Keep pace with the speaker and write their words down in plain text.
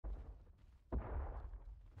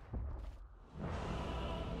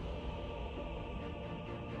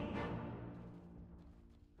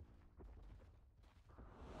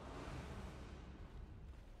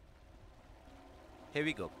Here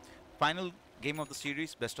we go. Final game of the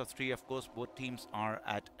series, best of three, of course. Both teams are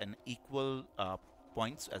at an equal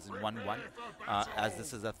points, as in 1-1, as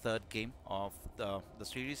this is the third game of the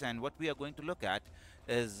series. And what we are going to look at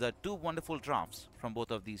is two wonderful drafts from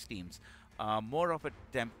both of these teams. More of a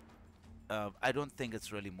I don't think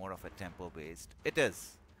it's really more of a tempo based. It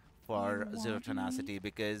is for Zero Tenacity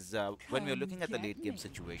because when we're looking at the late game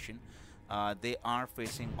situation, they are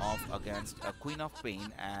facing off against a Queen of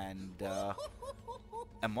Pain and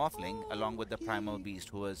a Morphling along with the Primal Beast,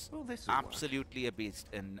 who is absolutely a beast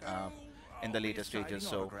in the later stages.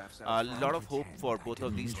 So a lot of hope for both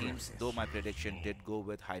of these teams, though my prediction did go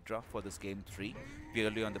with Hydra for this game 3,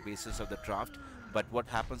 purely on the basis of the draft. But what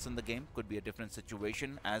happens in the game could be a different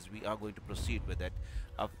situation as we are going to proceed with it.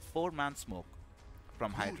 A 4-man smoke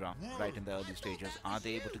from Hydra right in the early stages. Are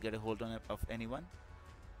they able to get a hold on it of anyone?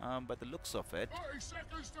 By the looks of it,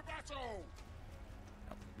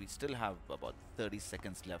 we still have about 30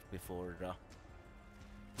 seconds left before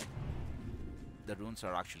the runes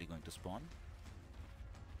are actually going to spawn.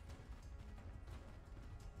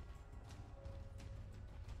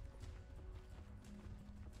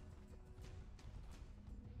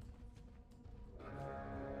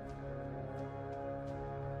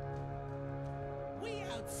 We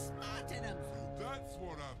outsmarted him. That's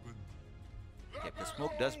what happened. Yep, the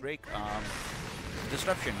smoke does break.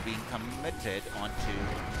 Disruption being committed onto.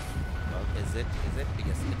 Well, is it?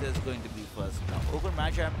 Yes, it is going to be first. Now, Ogre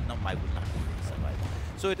Magi, no, I will not be able to survive.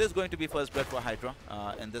 So it is going to be first blood for Hydra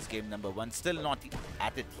in this game number 1. Still not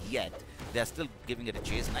at it yet. They're still giving it a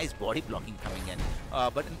chase. Nice body blocking coming in.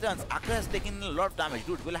 But in turns, Akra has taken a lot of damage.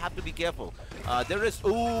 Dude, we'll have to be careful. There is...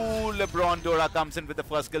 Ooh, LeBron Dora comes in with the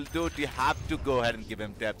first kill. Dude, you have to go ahead and give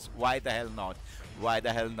him tips. Why the hell not? Why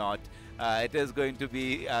the hell not? It is going to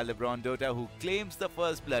be LeBron Dota who claims the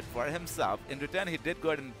first blood for himself. In return, he did go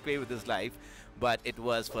ahead and pay with his life, but it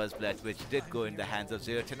was first blood which did go in the hands of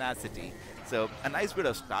Zero Tenacity. So a nice bit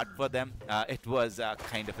of start for them. It was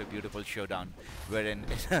kind of a beautiful showdown wherein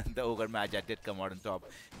the Ogre Magi did come out on top.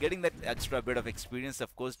 Getting that extra bit of experience,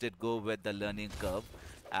 of course, did go with the learning curve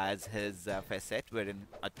as his facet, wherein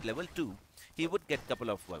at level 2, he would get a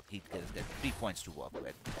couple of, well, he'd get 3 points to work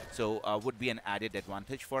with. So would be an added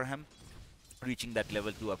advantage for him. Reaching that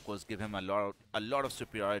level 2, of course, give him a lot of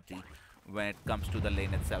superiority when it comes to the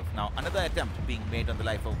lane itself. Now, another attempt being made on the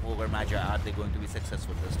life of Ogre Magi. Are they going to be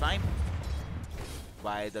successful this time?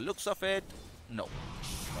 By the looks of it, no.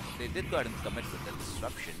 They did go ahead and commit with the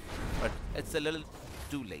disruption, but it's a little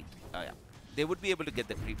too late. Yeah. They would be able to get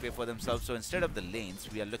the creep wave for themselves. So instead of the lanes,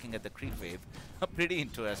 we are looking at the creep wave, pretty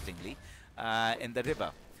interestingly, in the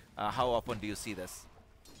river. How often do you see this?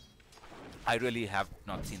 I really have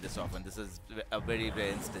not seen this often. This is a very rare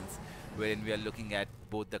instance wherein we are looking at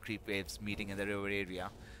both the creep waves meeting in the river area.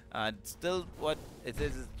 Still, what it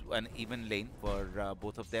is an even lane for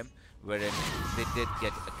both of them, wherein they did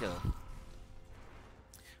get a kill.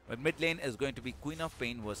 But mid lane is going to be Queen of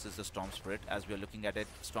Pain versus the Storm Spirit. As we are looking at it,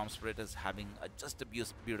 Storm Spirit is having just a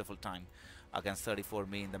beautiful time against 34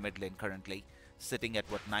 me in the mid lane currently. Sitting at,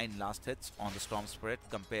 what, 9 last hits on the Storm Spirit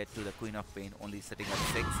compared to the Queen of Pain only sitting at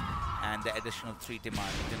 6. And the additional 3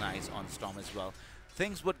 denies on Storm as well.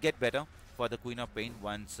 Things would get better for the Queen of Pain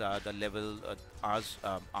once the level R's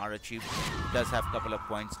are achieved. Does have a couple of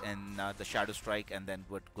points in the Shadow Strike and then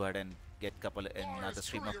would go ahead and get a couple in the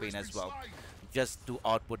Stream of Pain as well. Just to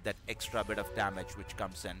output that extra bit of damage which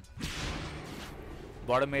comes in.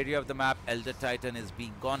 Bottom area of the map, Elder Titan is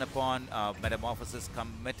being gone upon, Metamorphosis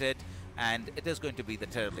committed, and it is going to be the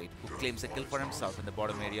Terrorblade who claims a kill for himself in the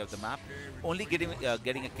bottom area of the map. Only getting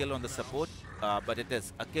a kill on the support, but it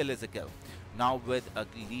is a kill is a kill. Now with a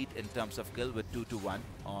lead in terms of kill with 2-1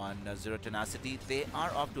 on Zero Tenacity, they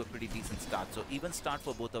are off to a pretty decent start. So even start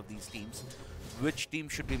for both of these teams. Which team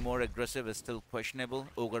should be more aggressive is still questionable.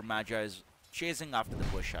 Ogre Magi is chasing after the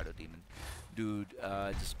Bush Shadow Demon. Dude,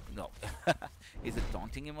 just no. Is it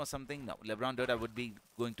taunting him or something? No. LeBron Dota would be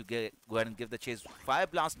going to go ahead and give the chase. Fire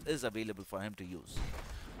Blast is available for him to use.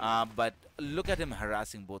 But look at him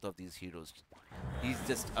harassing both of these heroes. He's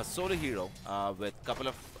just a solo hero with a couple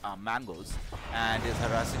of mangoes and is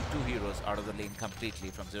harassing 2 heroes out of the lane completely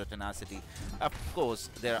from Zero Tenacity. Of course,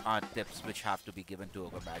 there are tips which have to be given to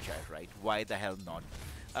Ogre Magi, right? Why the hell not?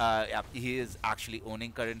 Yeah, he is actually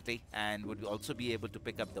owning currently and would also be able to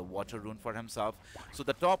pick up the water rune for himself. So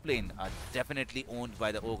the top lane are definitely owned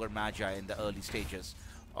by the Ogre Magi in the early stages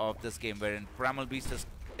of this game, wherein Primal Beast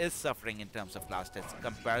is suffering in terms of last hits.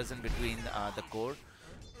 Comparison between the core,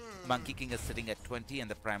 Monkey King is sitting at 20 and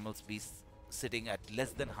the Primal Beast sitting at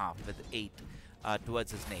less than half with 8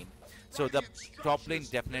 towards his name. So the top lane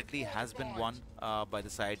definitely has been won by the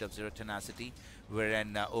side of Zero Tenacity,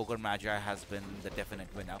 wherein Ogre Magi has been the definite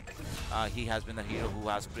winner. He has been the hero who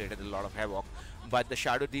has created a lot of havoc. But the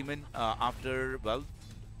Shadow Demon, after, well,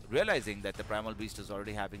 realizing that the Primal Beast is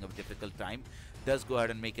already having a difficult time, does go ahead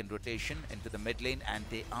and make a rotation into the mid lane, and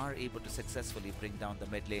they are able to successfully bring down the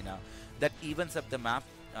mid laner. That evens up the map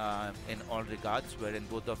in all regards, wherein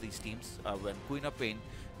both of these teams, when Queen of Pain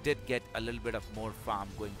did get a little bit of more farm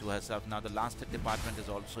going to herself. Now the last hit department is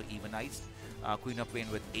also evenized. Queen of Pain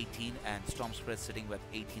with 18 and Stormspread sitting with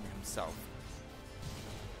 18 himself.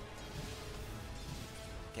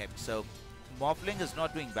 Okay, so Morphling is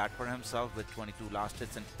not doing bad for himself with 22 last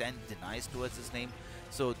hits and 10 denies towards his name.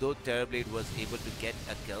 So though Terrorblade was able to get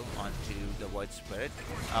a kill onto the Void Spirit,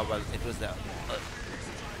 well, it was the...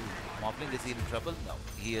 Morphling, is he in trouble? No,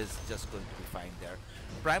 he is just going to be fine there.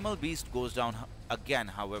 Primal Beast goes down again,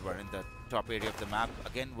 however, in the top area of the map.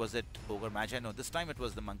 Again, was it Ogre Magi? No, this time it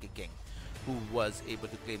was the Monkey King who was able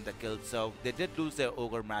to claim the kill. So they did lose their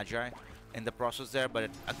Ogre Magi in the process there, but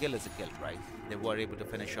a kill is a kill, right? They were able to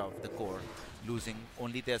finish off the core, losing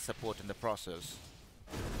only their support in the process.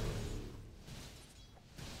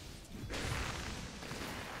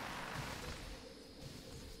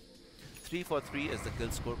 3 for 3 is the kill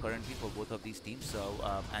score currently for both of these teams. So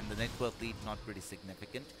and the network lead not pretty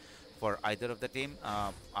significant for either of the team.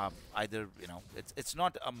 Either, you know, it's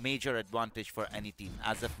not a major advantage for any team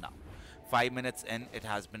as of now. 5 minutes in, it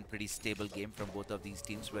has been pretty stable game from both of these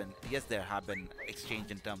teams. When yes, there have been exchange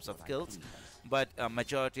in terms of kills, but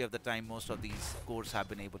majority of the time, most of these cores have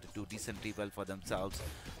been able to do decently well for themselves.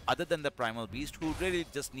 Other than the Primal Beast, who really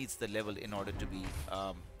just needs the level in order to be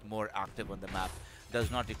more active on the map. Does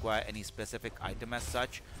not require any specific item as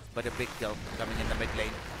such, but a big kill coming in the mid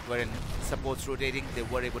lane, wherein supports rotating, they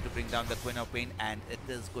were able to bring down the Queen of Pain, and it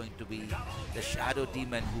is going to be the Shadow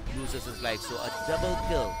Demon who loses his life. So a double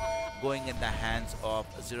kill going in the hands of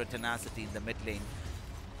Zero Tenacity in the mid lane.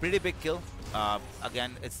 Pretty big kill.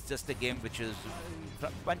 Again, it's just a game which is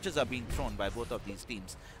punches are being thrown by both of these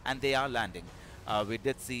teams, and they are landing. We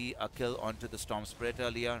did see a kill onto the Storm Spirit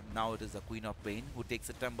earlier. Now it is the Queen of Pain who takes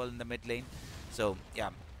a tumble in the mid lane. So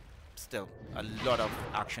yeah, still a lot of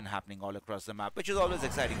action happening all across the map, which is always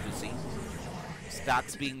exciting to see.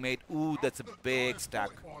 Stacks being made. Ooh, that's a big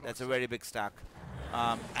stack. That's a very big stack.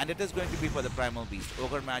 And it is going to be for the Primal Beast.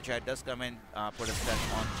 Ogre Magi does come in, put a step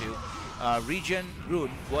onto. Regen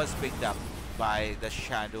Rune was picked up by the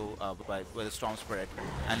Shadow, by the Storm Spirit.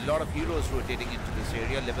 And a lot of heroes rotating into this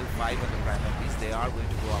area. Level 5 on the Primal Beast. They are going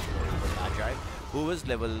to go after Ogre Magi, who is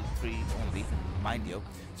level 3 only, mind you.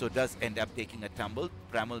 So does end up taking a tumble.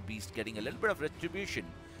 Primal Beast getting a little bit of retribution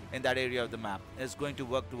in that area of the map. Is going to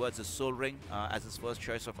work towards a Soul Ring as his first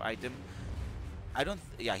choice of item. I don't...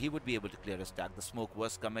 yeah, he would be able to clear a stack. The smoke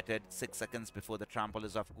was committed 6 seconds before the trample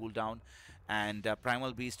is off cooldown. And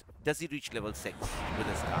Primal Beast, does he reach level 6 with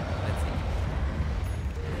a stack? Let's see.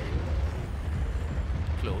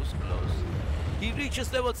 Close, close. He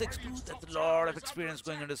reaches level 6 too. That's a lot of experience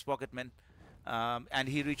going into his pocket, man. And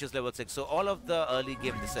he reaches level 6. So all of the early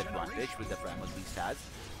game disadvantage with the Primal Beast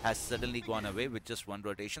has suddenly gone away with just one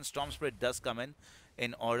rotation. Storm Spirit does come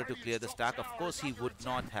in order to clear the stack. Of course, he would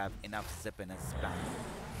not have enough zip in his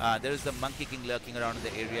spam. There is the Monkey King lurking around in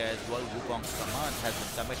the area as well. Wukong's command has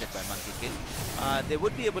been committed by Monkey King. They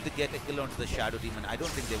would be able to get a kill onto the Shadow Demon. I don't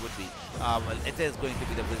think they would be. Well, it is going to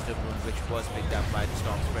be the Wisdom Rune, which was picked up by the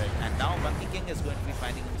Storm Spirit. And now Monkey King is going to be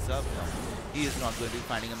finding himself. No, he is not going to be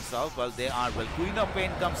finding himself. Well, they are. Well, Queen of Pain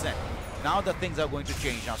comes in. Now the things are going to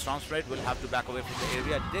change. Now Storm Spirit will have to back away from the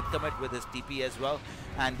area. Did commit with his TP as well,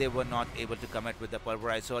 and they were not able to commit with the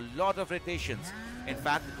Pulverize. So a lot of rotations. In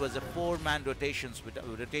fact, it was a 4-man rotation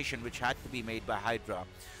which had to be made by HYDRA.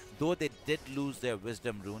 Though they did lose their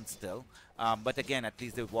Wisdom Rune still. But again, at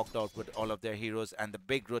least they walked out with all of their heroes, and the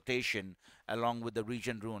big rotation along with the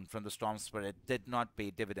Regen Rune from the Storm Spirit did not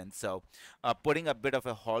pay dividends. So putting a bit of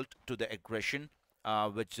a halt to the aggression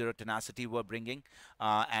which Zero Tenacity were bringing,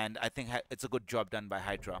 and I think it's a good job done by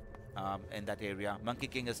HYDRA in that area. Monkey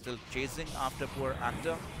King is still chasing after poor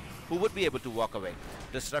Actor, who would be able to walk away.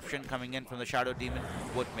 Disruption coming in from the Shadow Demon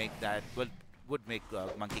would make that would make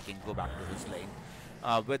Monkey King go back to his lane.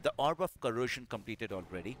 With the Orb of Corrosion completed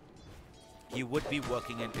already, he would be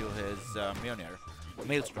working into his Mjolnir,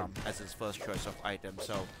 Maelstrom, as his first choice of item.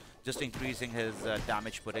 So just increasing his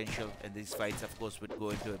damage potential in these fights, of course, would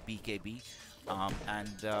go into a BKB.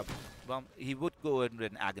 Well, he would go in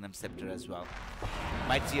with an Aghanim Scepter as well.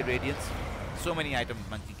 Might see a Radiance. so many items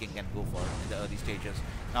Monkey King can go for in the early stages.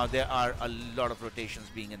 Now there are a lot of rotations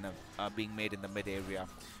being made in the mid area.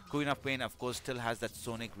 Queen of Pain, of course, still has that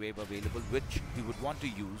Sonic Wave available, which he would want to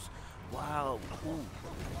use. Wow,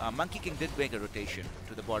 ooh. Monkey King did make a rotation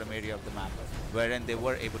to the bottom area of the map, wherein they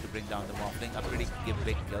were able to bring down the Morphling, a pretty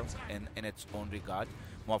big kill in its own regard.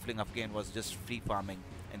 Morphling of Kain was just free farming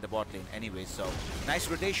in the bot lane anyway, so nice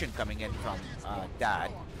rotation coming in from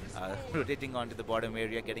Dad, rotating onto the bottom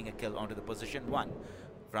area, getting a kill onto the position 1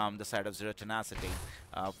 from the side of Zero Tenacity,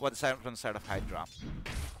 from the side of HYDRA.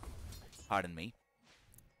 Pardon me.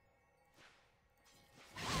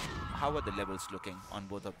 How are the levels looking on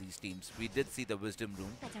both of these teams? We did see the Wisdom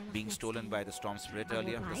Rune being stolen by the Storm Spirit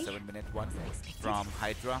earlier, the 7-minute one from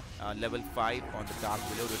HYDRA. Level 5 on the Dark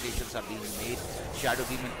Willow. Rotations are being made. Shadow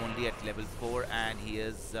Demon only at level 4, and he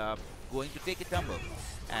is going to take a tumble.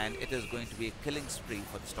 And it is going to be a killing spree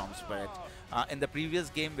for the Storm Spirit. In the previous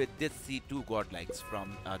game, we did see 2 godlikes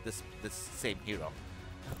from this same hero.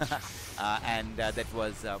 And that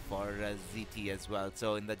was for ZT as well.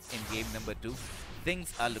 So in game number 2,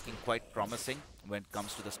 things are looking quite promising when it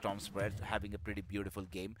comes to the Storm Spirit, having a pretty beautiful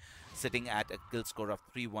game, sitting at a kill score of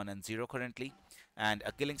 3-1-0 currently, and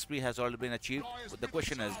a killing spree has already been achieved. But the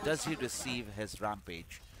question is, does he receive his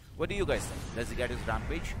Rampage? What do you guys think? Does he get his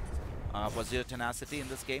Rampage for Zero Tenacity in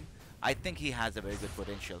this game? I think he has a very good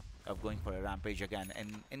potential of going for a Rampage again,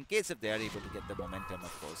 and in case if they are able to get the momentum,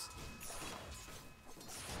 of course.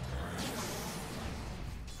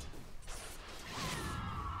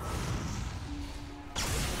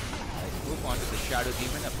 Move on to the Shadow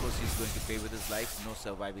Demon. Of course, he's going to pay with his life. No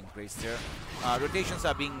surviving grace there. Rotations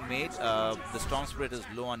are being made. The Storm Spirit is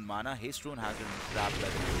low on mana. Haste Rune has been grabbed by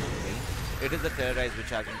the lane. It is the Terrorize which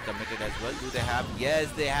has been committed as well. Do they have? Yes,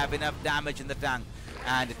 they have enough damage in the tank.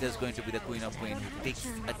 And it is going to be the Queen of Pain who takes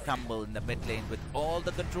a tumble in the mid lane with all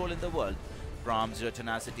the control in the world from Zero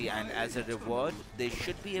Tenacity, and as a reward, they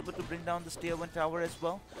should be able to bring down this tier 1 tower as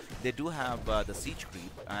well. They do have the siege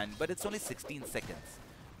creep, but it's only 16 seconds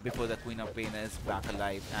before the Queen of Pain is back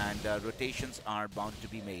alive, and rotations are bound to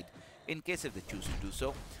be made in case if they choose to do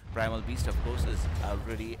so. Primal Beast, of course, is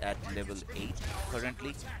already at level 8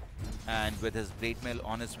 currently, and with his Great Mail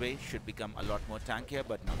on his way, should become a lot more tankier,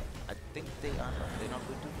 but no, I think they're not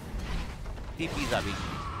going to. TPs are being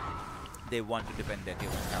they want to defend their tier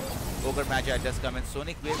 1 tower. Ogre Magi does come in.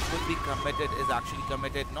 Sonic Wave could be committed, is actually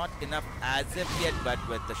committed, not enough as if yet, but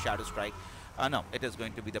with the Shadow Strike. No, it is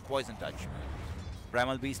going to be the Poison Touch.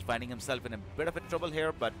 Primal Beast finding himself in a bit of a trouble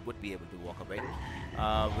here, but would be able to walk away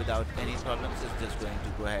without any problems. Is just going to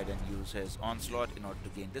go ahead and use his Onslaught in order to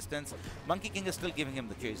gain distance. Monkey King is still giving him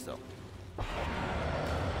the chase though.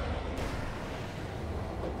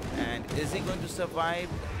 And is he going to survive?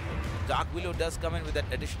 Dark Willow does come in with that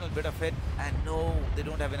additional bit of hit, and no, they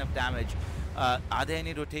don't have enough damage. Are there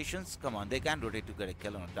any rotations? Come on, they can rotate to get a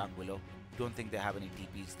kill on Dark Willow. Don't think they have any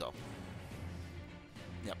TPs though.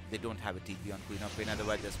 Yep, they don't have a TP on Queen of Pain,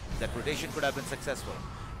 otherwise that rotation could have been successful.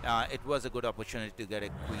 It was a good opportunity to get a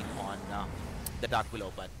Queen on the Dark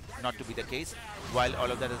Willow, but not to be the case. While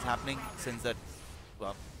all of that is happening, since that,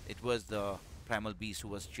 well, it was the Primal Beast who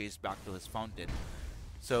was chased back to his fountain.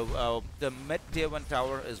 So the mid tier 1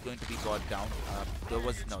 tower is going to be brought down. There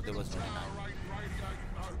was no denial.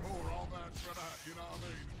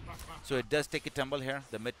 So it does take a tumble here,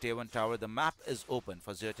 the mid tier 1 tower. The map is open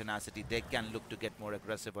for Zero Tenacity. They can look to get more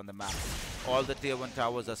aggressive on the map. All the tier 1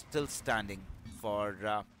 towers are still standing for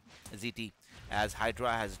ZT, as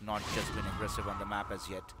HYDRA has not just been aggressive on the map as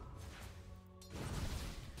yet.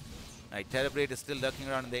 Right, Terrorblade is still lurking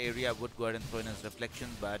around in the area, would go ahead and throw in his Reflection,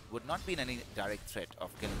 but would not be in any direct threat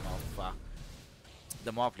of killing off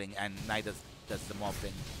the Morphling, and neither does the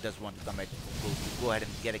Morphling want to go ahead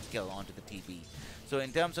and get a kill onto the TB. So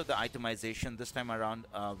in terms of the itemization, this time around,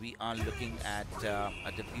 we are looking at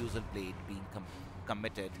a Diffusal Blade being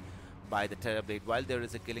committed by the Terrorblade, while there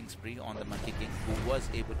is a killing spree on the Monkey King, who was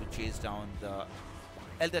able to chase down the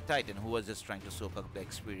Elder Titan, who was just trying to soak up the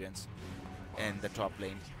experience in the top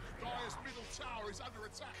lane.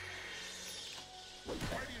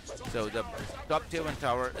 So the top tier 1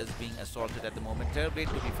 tower is being assaulted at the moment. Terrorblade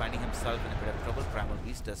could be finding himself in a bit of trouble. Primal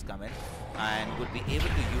Beast does come in and would be able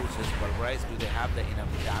to use his Pulverize. Do they have the enough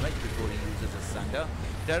damage before he uses his Sunder?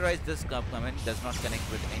 Terrorize does come in, does not connect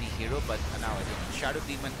with any hero, but now I think Shadow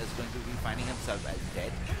Demon is going to be finding himself as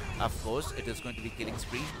dead. Of course, it is going to be killing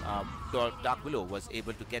spree. Dark Willow was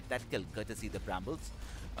able to get that kill courtesy the Brambles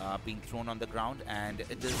being thrown on the ground, and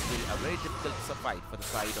it is really a very difficult fight for the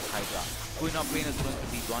side of HYDRA. Queen of Pain is going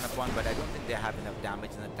to be gone upon, but I don't think they have enough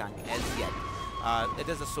damage in the tank as yet. It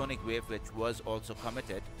is a Sonic Wave which was also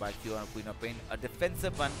committed by Queen of Pain, a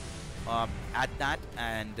defensive one at that,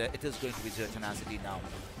 and it is going to be Zero Tenacity now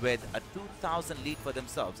with a 2,000 lead for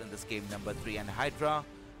themselves in this game number 3, and HYDRA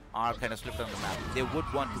are kind of slipped on the map. They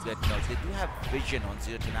would want to get knocked. They do have vision on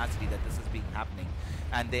Zero Tenacity that this is being happening,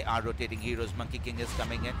 and they are rotating heroes. Monkey King is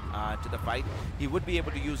coming in to the fight. He would be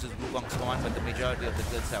able to use his Wukong spawn, but the majority of the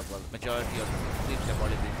kills have, well, majority of the creeps have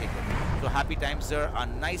already been taken. So happy times there. A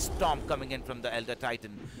nice storm coming in from the Elder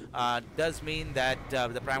Titan does mean that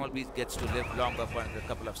the Primal Beast gets to live longer for a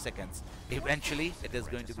couple of seconds. Eventually, it is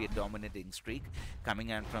going to be a dominating streak coming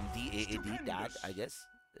in from DAAD, Dad, I guess,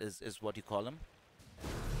 is what you call him.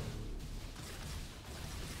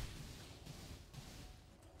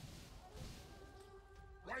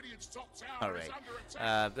 Alright,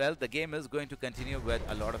 well, the game is going to continue with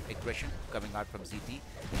a lot of aggression coming out from ZT,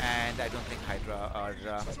 and I don't think HYDRA are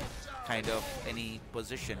kind of any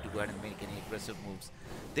position to go ahead and make any aggressive moves.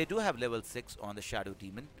 They do have level 6 on the Shadow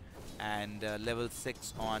Demon and level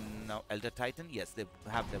 6 on Elder Titan. Yes, they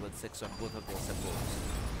have level 6 on both of their supports.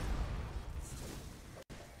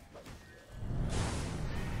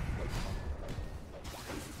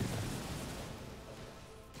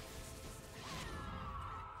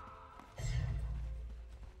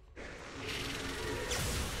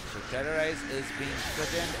 Terrorize is being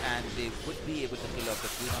threatened, and they would be able to kill off the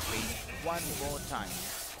Queen of Pain one more time.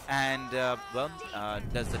 And well,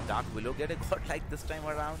 does the Dark Willow get a god like this time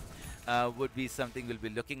around? Would be something we'll be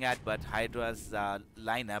looking at, but HYDRA's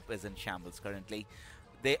lineup is in shambles currently.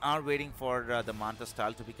 They are waiting for the Manta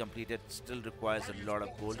style to be completed. Still requires a lot of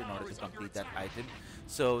gold in order to complete that item.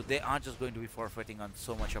 So they are just going to be forfeiting on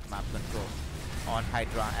so much of map control on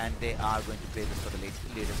HYDRA, and they are going to play this for the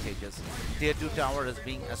later stages. Tier 2 tower is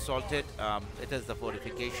being assaulted. It is the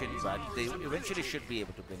fortification, but they eventually should be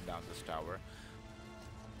able to bring down this tower.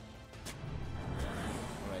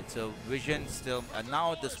 Alright, so Vision still...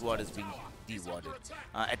 now this ward is being de-warded.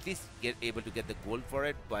 At least able to get the gold for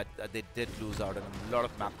it, but they did lose out on a lot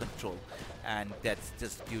of map control, and that's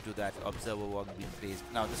just due to that observer walk being placed.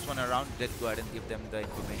 Now this one around did go ahead and give them the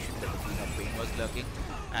information that the Queen of Pain was lurking,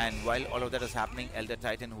 and while all of that is happening, Elder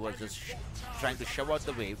Titan, who was just trying to shove out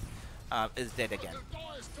the wave, is dead again.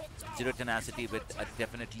 Zero Tenacity with a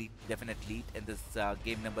definite lead in this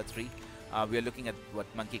game number 3. We are looking at what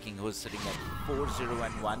Monkey King, who is sitting at 4-0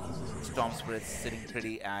 and 1. Storm Spirit sitting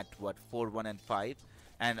pretty at what 4-1 and 5,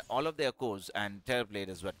 and all of their cores, and Terrorblade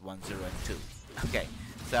is what 1-0 and 2. Okay,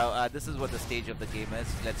 so this is what the stage of the game is.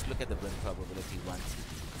 Let's look at the win probability once.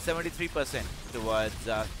 73% towards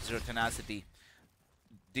Zero Tenacity.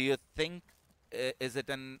 Do you think is it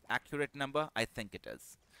an accurate number? I think it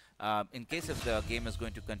is. In case if the game is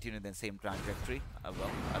going to continue the same trajectory, well,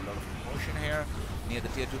 a lot of motion here near the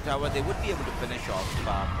tier 2 tower, they would be able to finish off.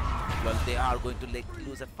 Well, they are going to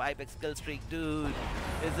lose a 5x kill streak. Dude,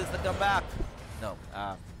 is this the comeback? No.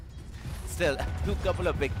 Still, couple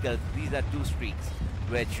of big kills. These are 2 streaks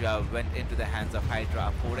which went into the hands of HYDRA.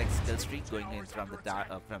 A 4x kill streak going in from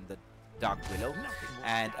the Dark Willow,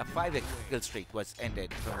 and a 5x kill streak was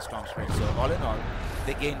ended from the Storm Spirit. So all in all,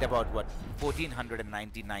 they gained about what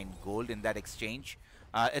 1,499 gold in that exchange.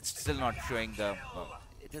 It's still not showing the.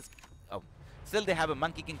 It is. Oh, still they have a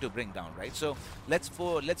Monkey King to bring down, right? So let's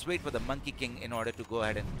wait for the Monkey King in order to go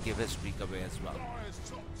ahead and give his streak away as well.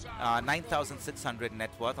 9,600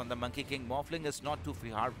 net worth on the Monkey King. Morphling is not too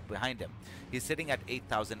far behind him. He's sitting at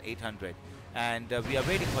 8,800, and we are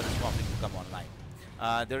waiting for this Morphling to come online.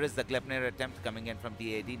 There is the Glepner attempt coming in from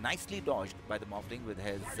DAD, nicely dodged by the Morphling with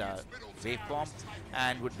his waveform,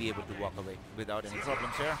 and would be able to walk away without any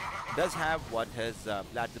problems here. Does have what his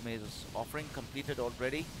Vladimir's offering completed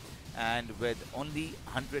already, and with only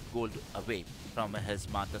 100 gold away from his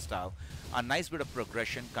Manta style. A nice bit of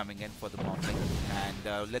progression coming in for the Morphling,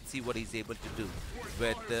 and let's see what he's able to do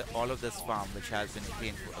with all of this farm which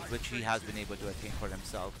he has been able to attain for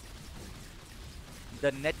himself.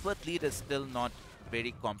 The net worth lead is still not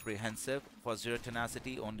very comprehensive for Zero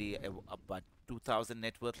Tenacity, only about 2,000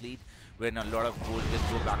 net worth lead, when a lot of gold did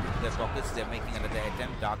go back into their pockets. They're making another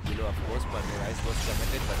attempt. Dark Willow, of course, but their eyes was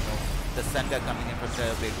committed, but no. The Thunder coming in from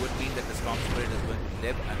Terrorblade would mean that the Storm Spirit is going to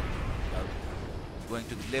live and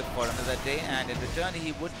for another day, and in return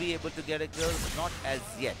he would be able to get a kill. Not as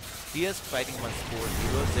yet. He is fighting 1 4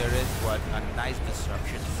 heroes. There is what a nice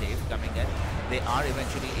disruption save coming in. They are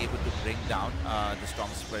eventually able to bring down the Storm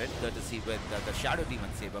Spirit, courtesy with the Shadow Demon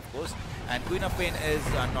save, of course. And Queen of Pain is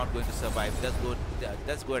not going to survive.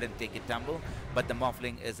 Does go ahead and take a tumble, but the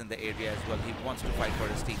Morphling is in the area as well. He wants to fight for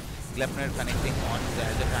his team. Glepner connecting on the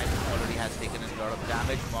Elder Titan already has taken a lot of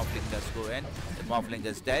damage. Morphling does go in. The Morphling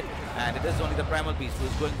is dead. And it is only the Primal Beast who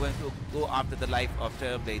is going to go after the life of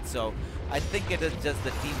Terrorblade. So I think it is just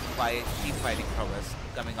the team fighting prowess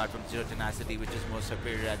coming out from Zero Tenacity, which is more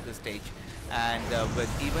superior at this stage. And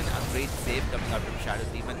with even a great save coming out from Shadow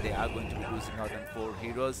Demon, they are going to be losing out on 4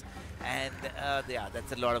 heroes. And yeah,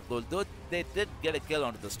 that's a lot of gold. Though they did get a kill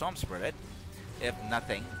onto the Storm Spirit, if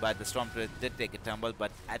nothing, but the Storm Spirit did take a tumble.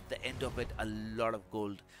 But at the end of it, a lot of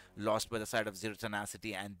gold lost by the side of Zero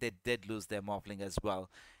Tenacity, and they did lose their Morphling as well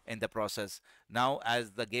in the process. Now,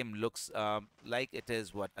 as the game looks like it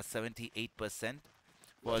is, what, a 78%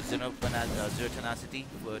 for Zero Tenacity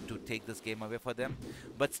to take this game away for them.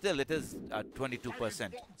 But still, it is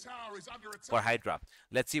 22% for HYDRA.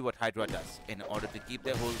 Let's see what HYDRA does in order to keep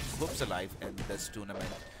their hopes alive in this tournament.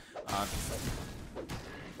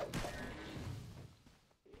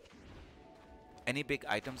 Any big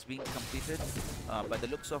items being completed? By the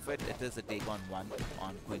looks of it, it is a take on 1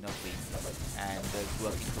 on Queen of Beasts, and is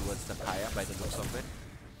working towards the Kaya by the looks of it.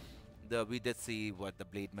 We did see what the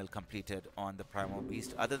Blade Mill completed on the Primal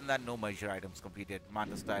Beast. Other than that, no major items completed.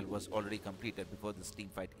 Manta Style was already completed before this team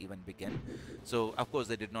fight even began. So, of course,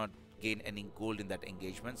 they did not gain any gold in that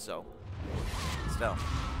engagement. So, still.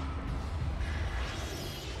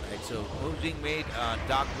 Right, so, moves being made.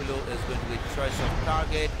 Dark Willow is going to be choice of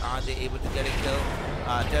target. Are they able to get a kill?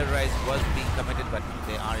 Terrorize was being committed, but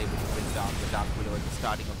they are able to bring down the Dark Willow at the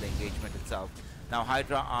starting of the engagement itself. Now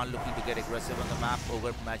HYDRA are looking to get aggressive on the map.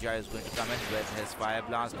 Ogre Magi is going to come in with his Fire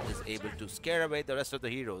Blast, is able to scare away the rest of the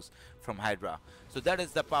heroes from HYDRA. So that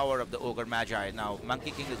is the power of the Ogre Magi. Now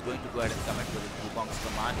Monkey King is going to go ahead and come in with his Wukong's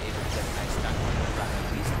command, able to get a nice stun on the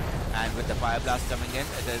Primal Beast. And with the Fire Blast coming in,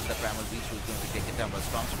 it is the Primal Beast who is going to take it down. But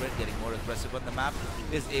Storm Spirit, getting more aggressive on the map,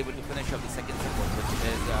 is able to finish off the second support, which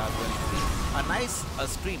is going to be a nice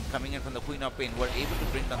stream coming in from the Queen of Pain. We're able to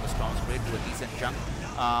bring down the Storm Spirit to a decent chunk,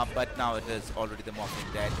 but now it is already the Morphling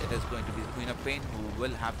dead. It is going to be the Queen of Pain who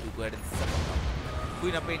will have to go ahead and survive.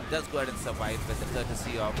 Queen of Pain does go ahead and survive with the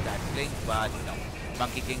courtesy of that blink, but no.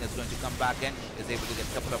 Monkey King is going to come back in, is able to get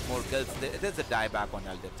a couple of more kills. There's a dieback on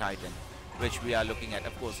Elder Titan, which we are looking at.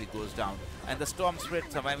 Of course, he goes down. And the Storm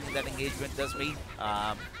Spirit surviving that engagement does mean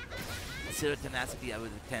Zero Tenacity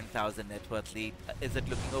with a 10,000 net worth lead. Is it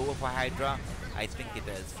looking over for HYDRA? I think it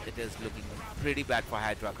is. It is looking pretty bad for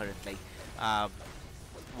HYDRA currently.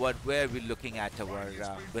 Where we're looking at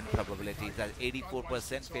our win probabilities at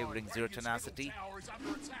 84% favoring Zero Tenacity.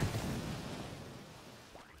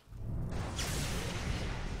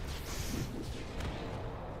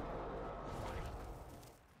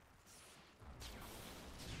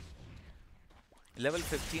 Level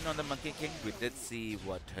 15 on the Monkey King. We did see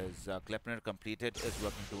what his Glepner completed is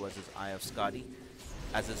working towards his Eye of Skadi,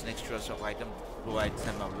 as his next choice of item provides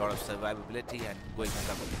him a lot of survivability, and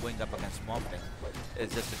going up against Morphling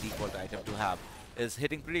is just a default item to have. Is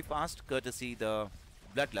hitting pretty fast, courtesy the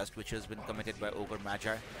Bloodlust, which has been committed by Ogre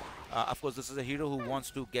Magi. Of course, this is a hero who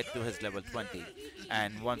wants to get to his level 20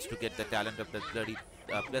 and wants to get the talent of the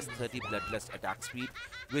plus 30 Bloodlust attack speed,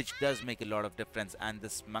 which does make a lot of difference, and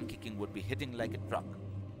this Monkey King would be hitting like a truck.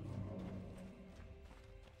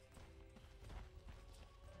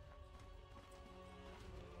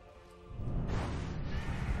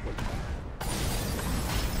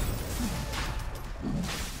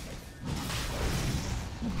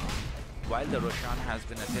 While the Roshan has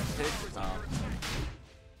been attempted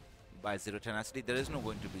by Zero Tenacity, there is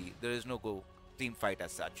no team fight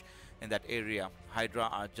as such in that area. HYDRA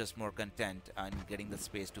are just more content on getting the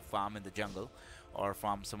space to farm in the jungle or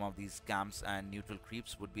farm some of these camps, and neutral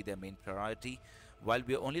creeps would be their main priority. While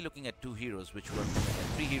we are only looking at 3 heroes which were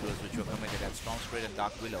committed at Storm Spirit and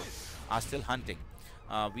Dark Willow are still hunting.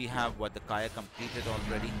 We have what the Kaya completed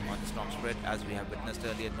already on the Storm Spirit, as we have witnessed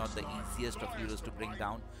earlier, not the easiest of heroes to bring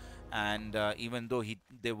down. And even though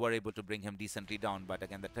they were able to bring him decently down, but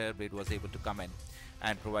again the Terrorblade was able to come in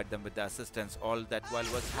and provide them with the assistance. All that while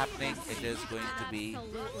was happening, it is going to be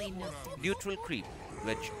neutral creep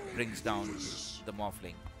which brings down the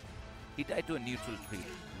Morphling. He died to a neutral creep,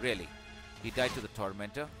 really. He died to the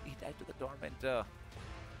Tormentor. He died to the Tormentor.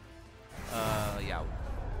 Yeah.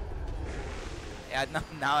 Yeah,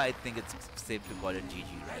 now I think it's safe to call it GG,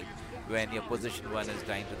 right? When your position 1 is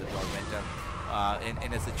dying to the Tormentor.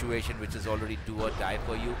 In a situation which is already do or die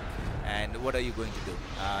for you, and what are you going to do?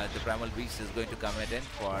 The Primal Beast is going to come in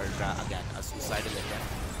for again a suicidal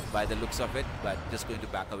attempt by the looks of it, but just going to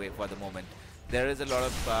back away for the moment. There is a lot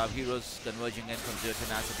of heroes converging in from Zero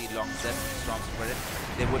Tenacity, Long Zest, Storm Spirit.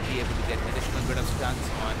 They would be able to get additional bit of stuns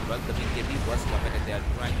on, well, the BKB was committed. They are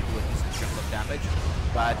trying to do a decent chunk of damage.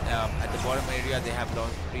 But at the bottom area, they have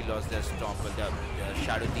lost their Storm, well, the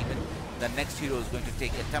Shadow Demon. The next hero is going to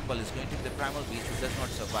take a tumble, is going to be the Primal Beast, who does not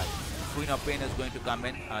survive. Queen of Pain is going to come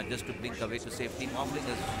in just to blink away to safety. Morphling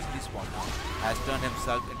is respawned now, has turned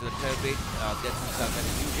himself into the Turbate, gets himself an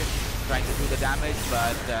illusion, trying to do the damage,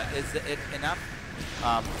 but is it enough?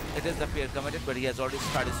 It is the fear committed, but he has already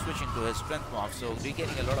started switching to his strength morph, so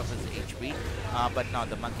regaining a lot of his HP. But now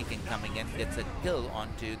the Monkey King coming in gets a kill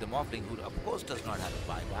onto the Morphling, who of course does not have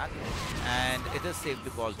a buyback, and it is safe to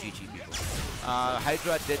call GG people.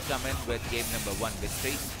 HYDRA did come in with game number 1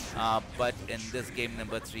 victory, but in this game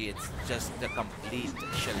number 3, it's just a complete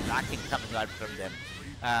shellacking coming out from them.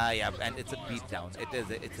 Yeah, and it's a beatdown.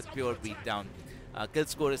 It's a pure beatdown. Kill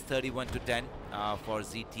score is 31-10 for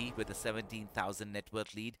ZT with a 17,000 net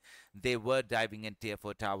worth lead. They were diving in tier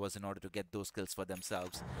 4 towers in order to get those kills for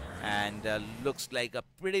themselves, and looks like a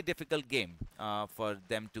pretty difficult game for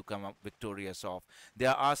them to come up victorious off.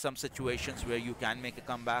 There are some situations where you can make a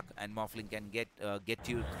comeback and Morphling can get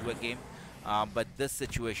you through a game, but this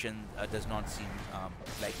situation does not seem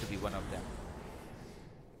like to be one of them.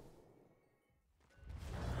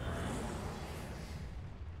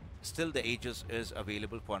 Still, the Aegis is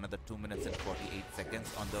available for another 2 minutes and 48 seconds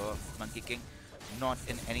on the Monkey King. Not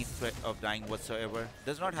in any threat of dying whatsoever.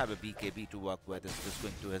 Does not have a BKB to work with. It's just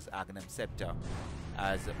going to his Aghanim Scepter.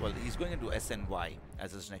 As well, he's going into SNY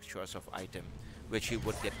as his next choice of item, which he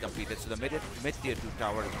would get completed. So the mid tier 2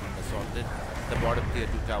 tower is being assaulted. The bottom tier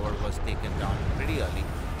 2 tower was taken down pretty early.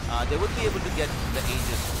 They would be able to get the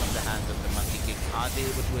Aegis from the hands of the Monkey King. Are they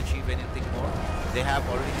able to achieve anything more? They have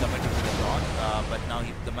already committed to the dawn, but now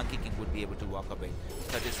the Monkey King would be able to walk away.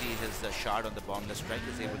 Courtesy his shard on the Boundless Strike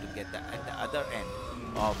is able to get at the other end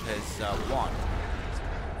of his wand.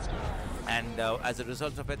 And as a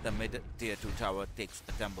result of it, the mid tier 2 tower takes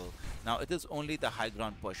a tumble. Now it is only the high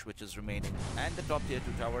ground push which is remaining, and the top tier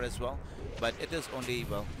 2 tower as well, but it is only,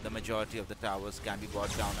 well, the majority of the towers can be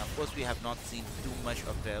brought down. Of course, we have not seen too much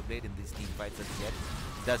of Terrorblade in these team fights as yet.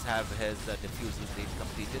 Does have his diffusal blade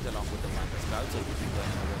completed along with the mana spell, so he will be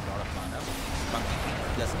burning away a lot of mana. Monkey King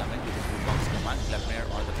does come in with the blue box command, Gleipnir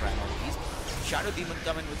or the Primal Beast. Shadow Demon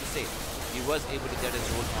come in with the save. He was able to get his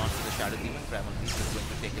hold onto the Shadow Demon. Primal Beast is going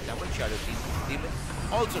to take it down. Shadow Demon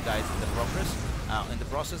also dies in the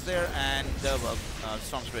process there, and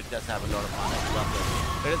Storm Spirit does have a lot of mana to work with.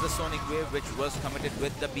 There is a Sonic Wave which was committed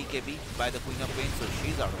with the BKB by the Queen of Pain, so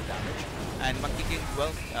she's out of damage. And Monkey King,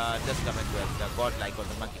 well, does come in with the Godlike on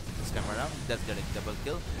the Monkey King this time around. Does get a double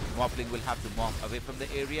kill. Morphling will have to morph away from the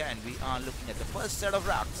area, and we are looking at the first set of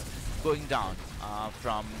racks going down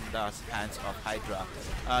from the hands of HYDRA.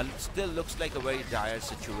 Still looks like a very dire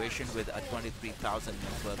situation with a 23,000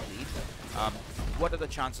 net worth lead. What are the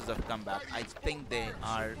chances of comeback? I think they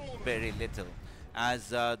are very little, as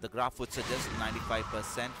the graph would suggest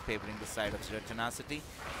 95% favoring the side of Zero Tenacity,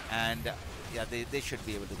 and yeah, they should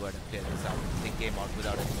be able to go ahead and clear this out. They came out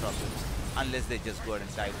without any problems, unless they just go ahead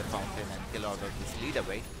and dive the fountain and kill out of this lead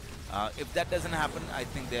away. If that doesn't happen, I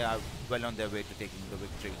think they are well on their way to taking the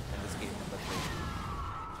victory in this game number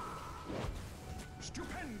 3.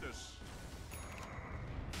 Stupendous!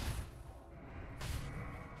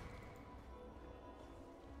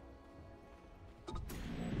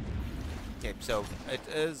 Okay, so it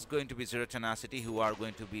is going to be Zero Tenacity who are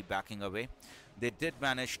going to be backing away. They did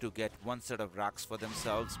manage to get one set of racks for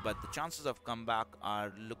themselves, but the chances of comeback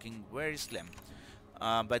are looking very slim.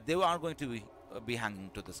 But they are going to be hanging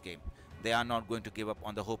to this game. They are not going to give up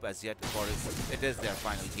on the hope as yet, for it is their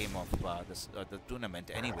final game of the tournament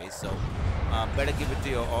anyway. So better give it to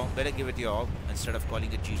your all. Better give it to your all instead of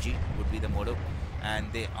calling it GG would be the motto.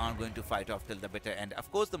 And they are going to fight off till the bitter end.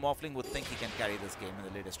 Of course, the Morphling would think he can carry this game in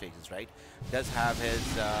the later stages, right? Does have his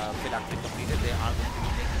phylactery completed. They are going to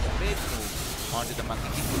be making a big move onto the Monkey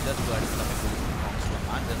King, who does go ahead and come into the box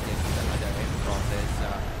and does get to the other end of his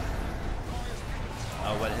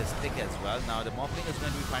his stick as well. Now the Morphling is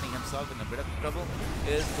going to be finding himself in a bit of trouble.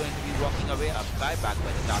 Is going to be walking away, a buyback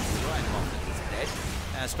by the Dark Hero, and Morphling is dead.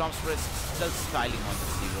 Storm Spirit still styling on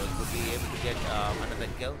this hero. Would be able to get another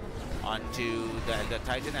kill onto the Elder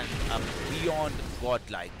Titan, and beyond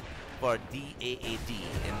godlike for DAAD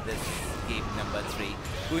in this game number 3.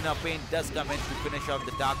 Queen of Pain does come in to finish off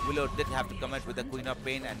the Dark Willow. Did have to come in with the Queen of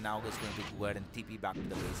Pain, and now is going to go ahead and TP back to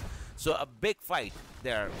the base. So a big fight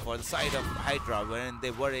there for the side of HYDRA, wherein they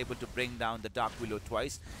were able to bring down the Dark Willow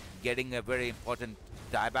twice, getting a very important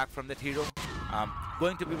dieback from that hero.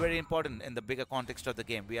 going to be very important in the bigger context of the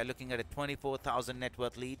game. We are looking at a 24,000 net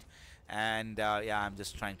worth lead, and yeah, I'm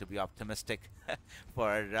just trying to be optimistic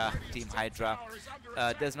for Team Hydra.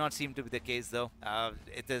 Does not seem to be the case though.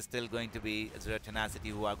 It is still going to be Zero Tenacity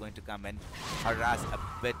who are going to come and harass a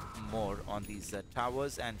bit more on these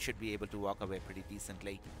towers and should be able to walk away pretty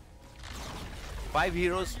decently. 5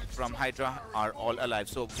 heroes from Hydra are all alive.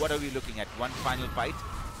 So what are we looking at? One final fight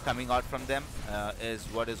coming out from them is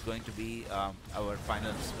what is going to be our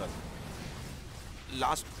final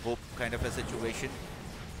last hope kind of a situation.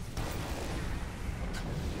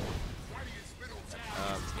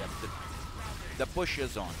 Yeah, the push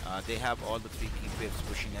is on. They have all the 3 key waves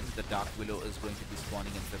pushing in. The Dark Willow is going to be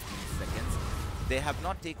spawning in 15 seconds. They have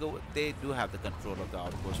not taken over. They do have the control of the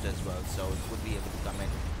outpost as well, so it would be able to come in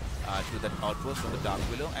to that outpost on the Dark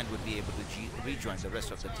Willow and would be able to rejoin the rest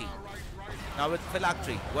of the team. Now with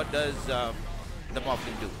Phylactery, what does the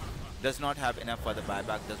Moblin do? Does not have enough for the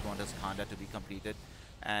buyback, does want his Khanda to be completed,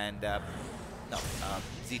 and no,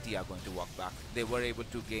 ZT are going to walk back. They were able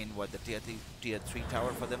to gain what the tier 3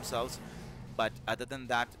 tower for themselves, but other than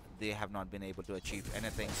that, they have not been able to achieve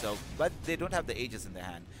anything. So, but they don't have the Aegis in their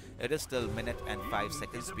hand. It is still minute and 5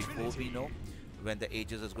 seconds before we know when the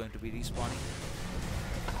Aegis is going to be respawning.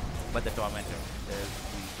 But the Tormentor is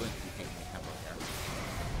going to be taking a couple here.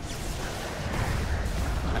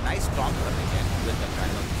 A nice storm coming in with the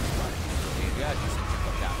kind of area, decent chunk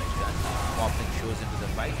of damage done. Moblin shows into the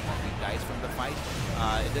fight, Moblin dies from the fight.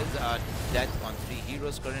 It is death on 3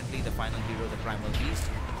 heroes currently. The final hero, the Primal Beast,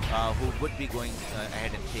 who would be going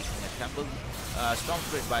ahead and taking a tumble. Storm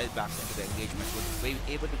Spirit buys back into the engagement, would be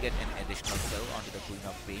able to get an additional kill onto the Queen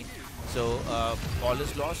of Pain. So all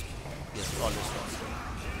is lost. Yes, all is lost.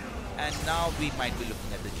 And now we might be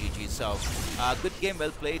looking at the GG. So good game, well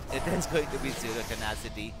played. It is going to be Zero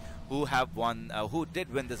Tenacity who have won, who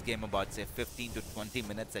did win this game about say 15 to 20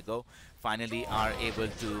 minutes ago. Finally are able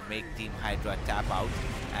to make Team Hydra tap out,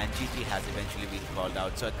 and GG has eventually been called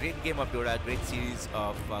out. So a great game of Dota, great series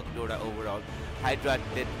of Dota overall. Hydra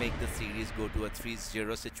did make the series go to a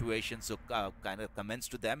 3-0 situation, so kind of commends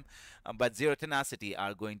to them. But Zero Tenacity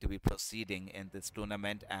are going to be proceeding in this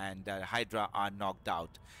tournament, and Hydra are knocked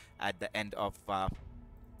out at the end of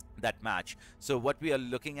that match. So what we are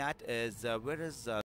looking at is where is